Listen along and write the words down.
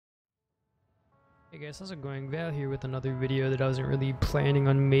Hey guys, how's it going? Vale here with another video that I wasn't really planning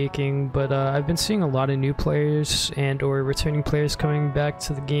on making, but I've been seeing a lot of new players and or returning players coming back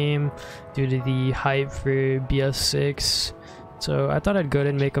to the game due to the hype for BF6. So I thought I'd go ahead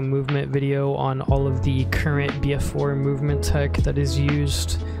and make a movement video on all of the current BF4 movement tech that is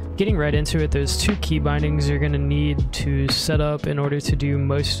used. Getting right into it, there's two key bindings you're going to need to set up in order to do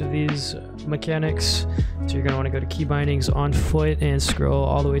most of these mechanics. So you're going to want to go to key bindings on foot and scroll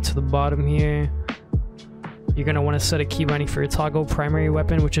all the way to the bottom here. You're going to want to set a key binding for toggle primary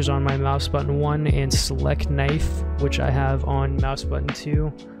weapon, which is on my mouse button 1, and select knife, which I have on mouse button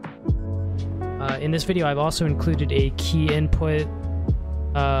 2. In this video, I've also included a key input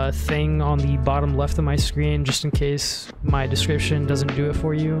thing on the bottom left of my screen, just in case my description doesn't do it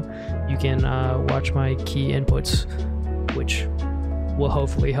for you. You can watch my key inputs, which will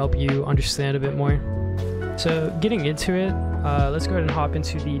hopefully help you understand a bit more. So getting into it, let's go ahead and hop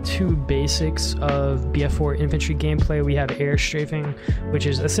into the two basics of BF4 infantry gameplay. We have Airstrafing, which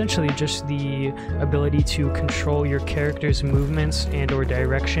is essentially just the ability to control your character's movements and or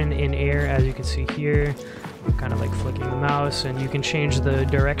direction in air. As you can see here, I'm kind of like flicking the mouse and you can change the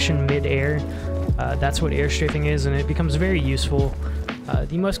direction mid-air. That's what Airstrafing is, and it becomes very useful.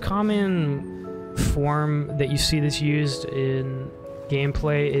 The most common form that you see this used in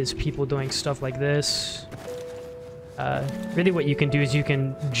gameplay is people doing stuff like this. Really what you can do is you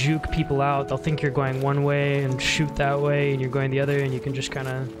can juke people out. They'll think you're going one way and shoot that way, and you're going the other, and you can just kind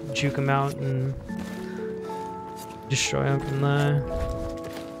of juke them out and destroy them from there.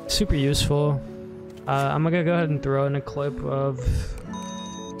 Super useful. I'm gonna go ahead and throw in a clip of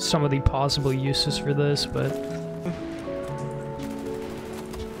some of the possible uses for this, but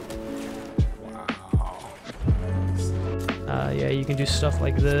yeah, you can do stuff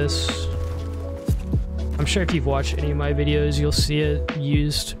like this. I'm sure if you've watched any of my videos, you'll see it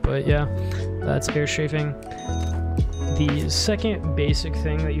used, but yeah, that's Airstrafing. The second basic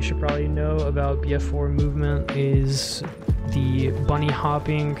thing that you should probably know about BF4 movement is the bunny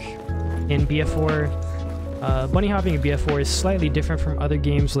hopping in BF4. Bunny hopping in BF4 is slightly different from other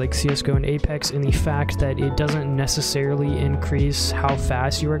games like CSGO and Apex in the fact that it doesn't necessarily increase how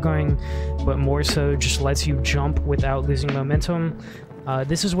fast you are going, but more so just lets you jump without losing momentum.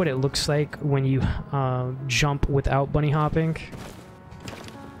 This is what it looks like when you jump without bunny hopping.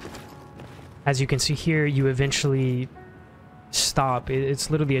 As you can see here, you eventually stop. It's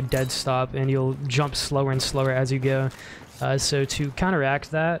literally a dead stop, and you'll jump slower and slower as you go. So to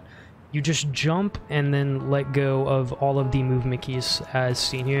counteract that, you just jump and then let go of all of the movement keys as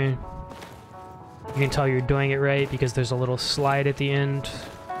seen here. You can tell you're doing it right because there's a little slide at the end.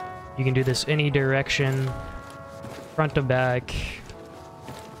 You can do this any direction, front to back.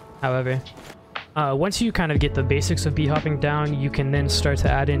 However, once you kind of get the basics of b-hopping down, you can then start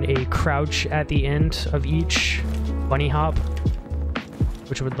to add in a crouch at the end of each bunny hop,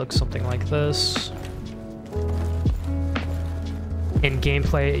 which would look something like this. In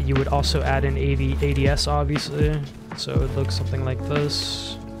gameplay, you would also add in ADS, obviously, so it would look something like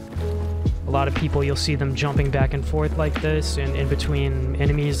this. A lot of people, you'll see them jumping back and forth like this, and in between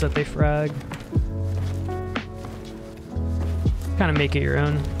enemies that they frag. Kind of make it your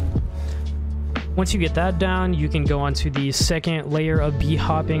own. Once you get that down, you can go on to the second layer of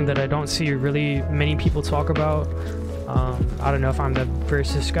b-hopping that I don't see really many people talk about. I don't know if I'm the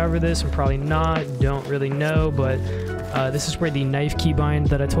first to discover this, I'm probably not, don't really know, but this is where the knife keybind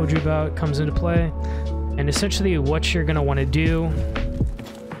that I told you about comes into play. And essentially what you're going to want to do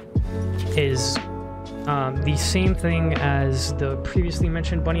is the same thing as the previously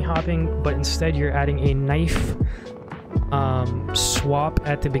mentioned bunny hopping, but instead you're adding a knife swap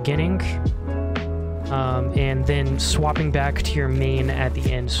at the beginning. And then swapping back to your main at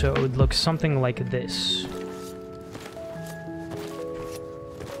the end, so it would look something like this.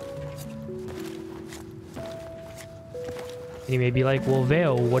 And you may be like, well,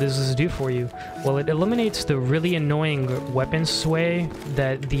 Vale, what does this do for you? Well, it eliminates the really annoying weapon sway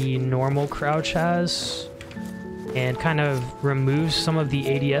that the normal crouch has, and kind of removes some of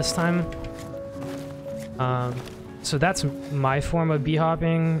the ADS time. So that's my form of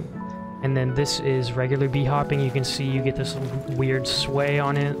b-hopping. And then this is regular b-hopping. You can see you get this weird sway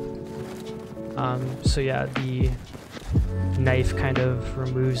on it. So yeah, the knife kind of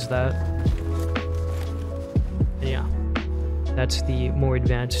removes that. And yeah, that's the more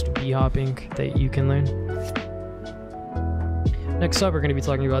advanced b-hopping that you can learn. Next up, we're going to be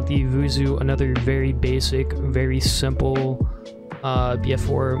talking about the vouzou, another very basic, very simple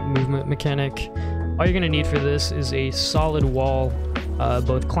BF4 movement mechanic. All you're going to need for this is a solid wall,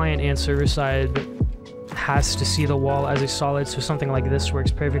 both client and server side, has to see the wall as a solid, so something like this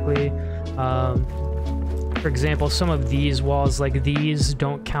works perfectly. For example, some of these walls, like these,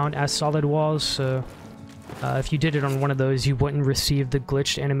 don't count as solid walls, so if you did it on one of those, you wouldn't receive the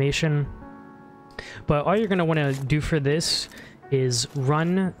glitched animation. But all you're going to want to do for this is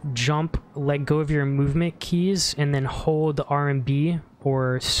run, jump, let go of your movement keys, and then hold R and B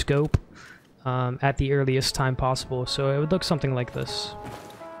or scope at the earliest time possible. So it would look something like this.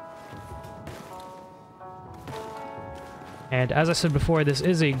 And as I said before, this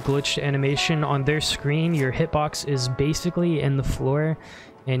is a glitched animation. On their screen, your hitbox is basically in the floor,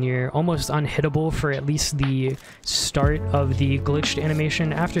 and you're almost unhittable for at least the start of the glitched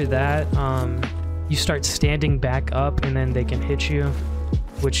animation. After that, you start standing back up, and then they can hit you,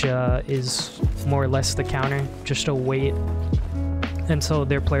 which is more or less the counter. Just to wait until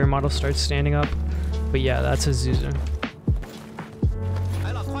their player model starts standing up. But yeah, that's a zouzou.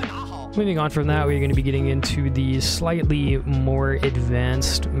 Moving on from that, we're going to be getting into the slightly more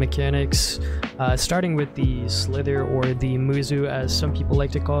advanced mechanics, starting with the slither, or the vouzou as some people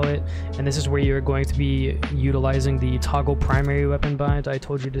like to call it. And this is where you're going to be utilizing the toggle primary weapon bind I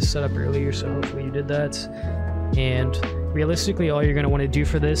told you to set up earlier, so hopefully you did that. And realistically, all you're going to want to do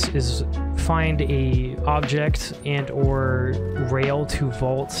for this is find a object and or rail to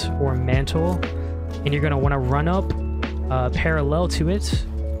vault or mantle, and you're going to want to run up parallel to it,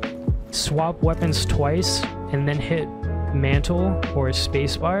 swap weapons twice, and then hit mantle or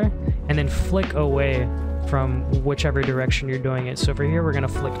spacebar, and then flick away from whichever direction you're doing it. So for here, we're going to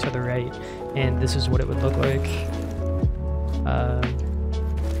flick to the right, and this is what it would look like.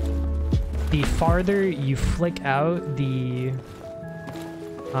 The farther you flick out, the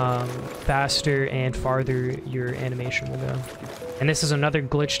faster and farther your animation will go. And this is another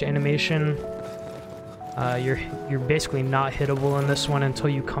glitched animation. You're basically not hittable in this one until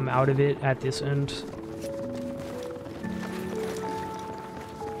you come out of it at this end.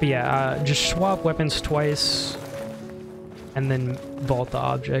 But yeah, just swap weapons twice and then vault the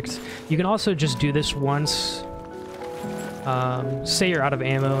object. You can also just do this once. Say you're out of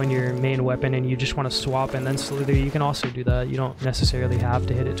ammo in your main weapon and you just want to swap and then slither, you can also do that. You don't necessarily have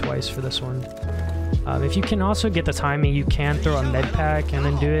to hit it twice for this one. If you can also get the timing, you can throw a med pack and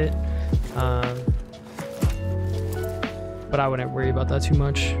then do it. But I wouldn't worry about that too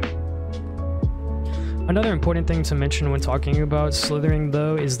much. Another important thing to mention when talking about slithering,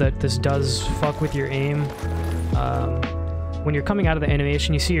 though, is that this does fuck with your aim. When you're coming out of the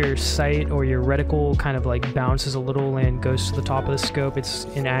animation, you see your sight or your reticle kind of like bounces a little and goes to the top of the scope. It's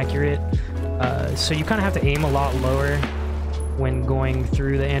inaccurate. So you kind of have to aim a lot lower when going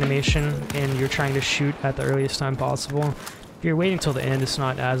through the animation and you're trying to shoot at the earliest time possible. If you're waiting till the end, it's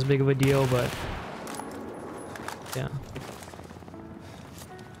not as big of a deal, but yeah.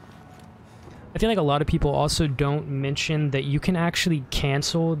 I feel like a lot of people also don't mention that you can actually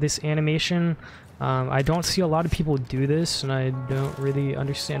cancel this animation. I don't see a lot of people do this, and I don't really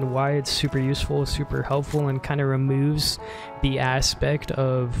understand why. It's super useful, super helpful, and kind of removes the aspect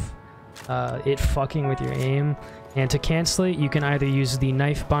of it fucking with your aim. And to cancel it, you can either use the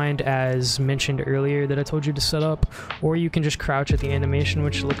knife bind as mentioned earlier that I told you to set up, or you can just crouch at the animation,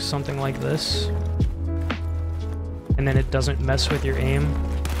 which looks something like this. And then it doesn't mess with your aim.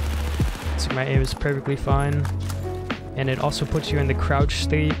 So my aim is perfectly fine. And it also puts you in the crouch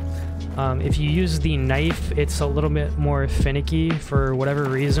state. If you use the knife, it's a little bit more finicky for whatever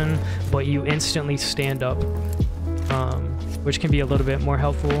reason, but you instantly stand up, which can be a little bit more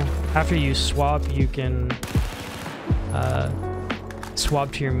helpful. After you swap, you can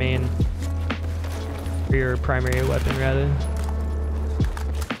swap to your main, or your primary weapon rather.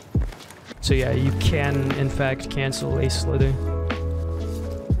 So yeah, you can in fact cancel a slither.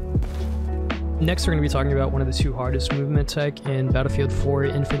 Next, we're going to be talking about one of the two hardest movement tech in Battlefield 4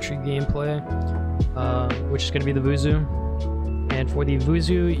 infantry gameplay, which is going to be the vouzou. And for the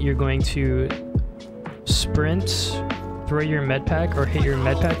vouzou, you're going to sprint, throw your med pack or hit your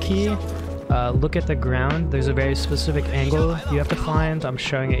med pack key, look at the ground. There's a very specific angle you have to find. I'm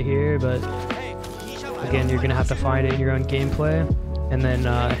showing it here, but again, you're going to have to find it in your own gameplay, and then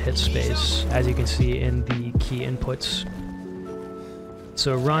hit space, as you can see in the key inputs.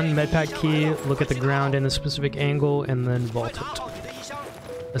 So run medpack key, look at the ground in a specific angle, and then vault it,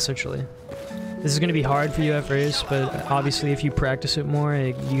 essentially. This is going to be hard for you at first, but obviously if you practice it more,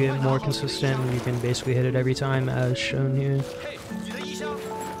 you get more consistent and you can basically hit it every time as shown here.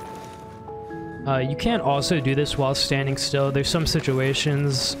 You can also do this while standing still. There's some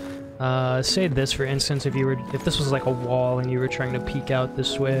situations, say this for instance, if this was like a wall and you were trying to peek out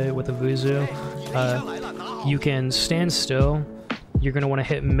this way with a vouzou, you can stand still, you're going to want to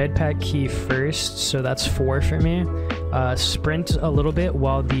hit medpack key first, so that's 4 for me. Sprint a little bit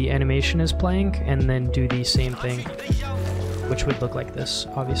while the animation is playing, and then do the same thing, which would look like this,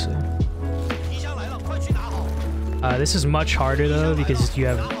 obviously. This is much harder though, because you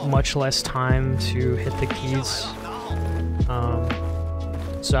have much less time to hit the keys.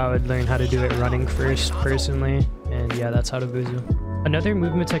 So I would learn how to do it running first, personally, and yeah, that's how to vouzou. Another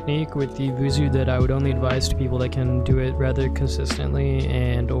movement technique with the vouzou that I would only advise to people that can do it rather consistently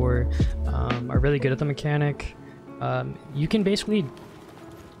and or are really good at the mechanic, you can basically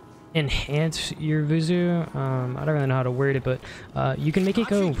enhance your vouzou. I don't really know how to word it, but you can make it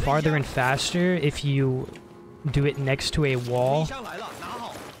go farther and faster if you do it next to a wall.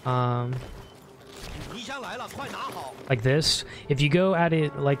 Like this. If you go at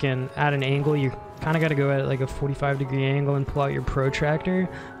it like at an angle, you kind of got to go at like a 45-degree angle and pull out your protractor.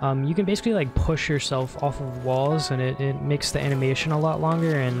 You can basically like push yourself off of walls, and it makes the animation a lot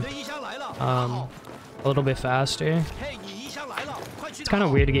longer and a little bit faster. It's kind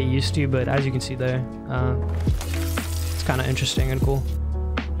of weird to get used to, but as you can see there, it's kind of interesting and cool.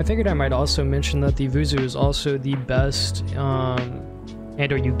 I figured I might also mention that the vouzou is also the best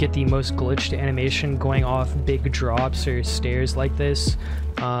and or you get the most glitched animation going off big drops or stairs like this.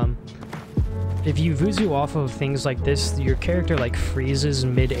 If you vouzou off of things like this, your character like freezes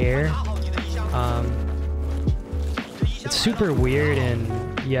mid-air. It's super weird, and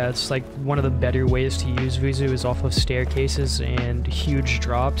yeah, it's like one of the better ways to use vouzou is off of staircases and huge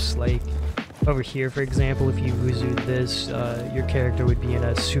drops. Like over here, for example, if you vouzoued this, your character would be in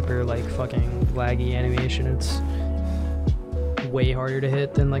a super like fucking laggy animation. It's way harder to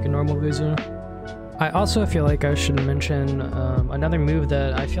hit than like a normal vouzou. I also feel like I should mention another move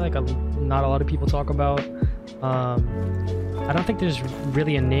that I feel like not a lot of people talk about. I don't think there's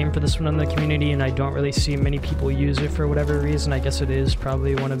really a name for this one in the community, and I don't really see many people use it for whatever reason. I guess it is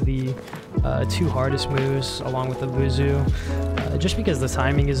probably one of the 2 hardest moves along with the vouzou, just because the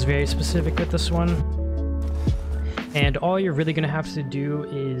timing is very specific with this one. And all you're really going to have to do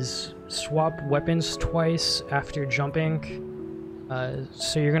is swap weapons twice after jumping.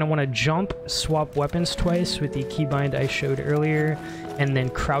 So you're going to want to jump, swap weapons twice with the keybind I showed earlier, and then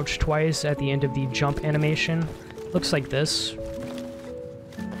crouch twice at the end of the jump animation. Looks like this.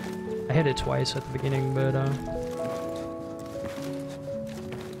 I hit it twice at the beginning, but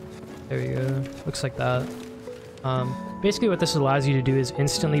there we go. Looks like that. Basically what this allows you to do is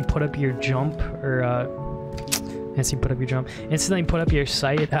instantly put up your jump, or instantly put up your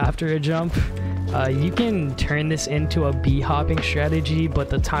sight after a jump. You can turn this into a B-hopping strategy, but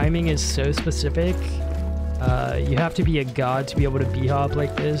the timing is so specific. You have to be a god to be able to B-hop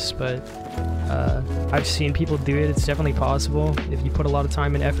like this, but I've seen people do it. It's definitely possible if you put a lot of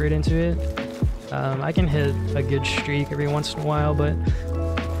time and effort into it. I can hit a good streak every once in a while, but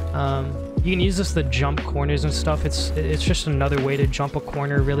you can use this to jump corners and stuff. It's just another way to jump a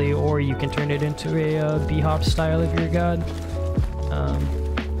corner, really, or you can turn it into a B-hop style if you're a god.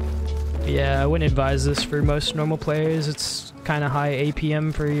 Yeah, I wouldn't advise this for most normal players. It's kind of high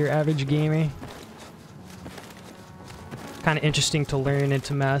APM for your average gamer. Kind of interesting to learn and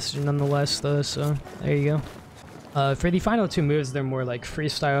to master nonetheless, though, so there you go. For the final 2 moves, they're more like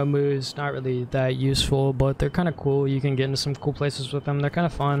freestyle moves, not really that useful, but they're kind of cool. You can get into some cool places with them. They're kind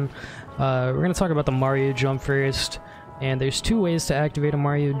of fun. We're going to talk about the Mario jump first. And there's 2 ways to activate a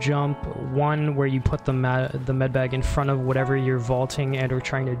Mario jump. One where you put the med bag in front of whatever you're vaulting and or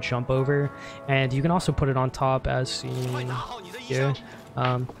trying to jump over, and you can also put it on top as seen here.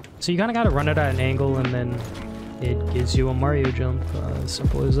 So you kind of got to run it at an angle, and then it gives you a Mario jump.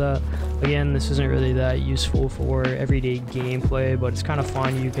 Simple as that. Again, this isn't really that useful for everyday gameplay, but it's kind of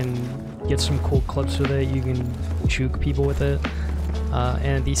fun. You can get some cool clips with it. You can juke people with it.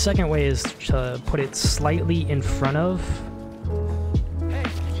 And the second way is to put it slightly in front of,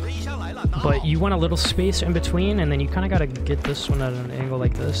 but you want a little space in between, and then you kind of got to get this one at an angle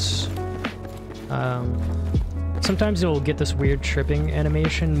like this. Sometimes you'll get this weird tripping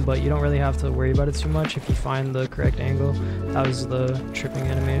animation, but you don't really have to worry about it too much if you find the correct angle. That was the tripping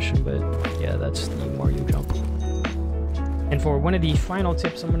animation, but yeah, that's the Mario jump. And for one of the final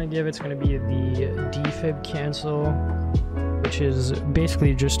tips I'm going to give, it's going to be the defib cancel, which is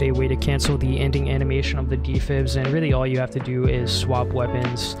basically just a way to cancel the ending animation of the defibs, and really all you have to do is swap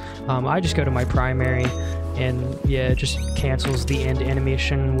weapons. I just go to my primary, and yeah, it just cancels the end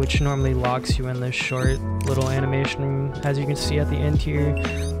animation, which normally locks you in this short little animation, as you can see at the end here,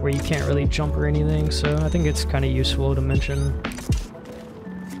 where you can't really jump or anything, so I think it's kind of useful to mention.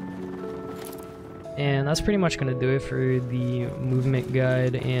 And that's pretty much going to do it for the movement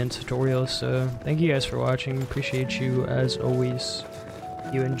guide and tutorial. So thank you guys for watching. Appreciate you as always.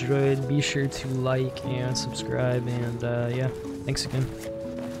 If you enjoyed, be sure to like and subscribe. And yeah, thanks again.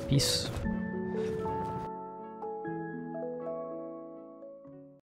 Peace.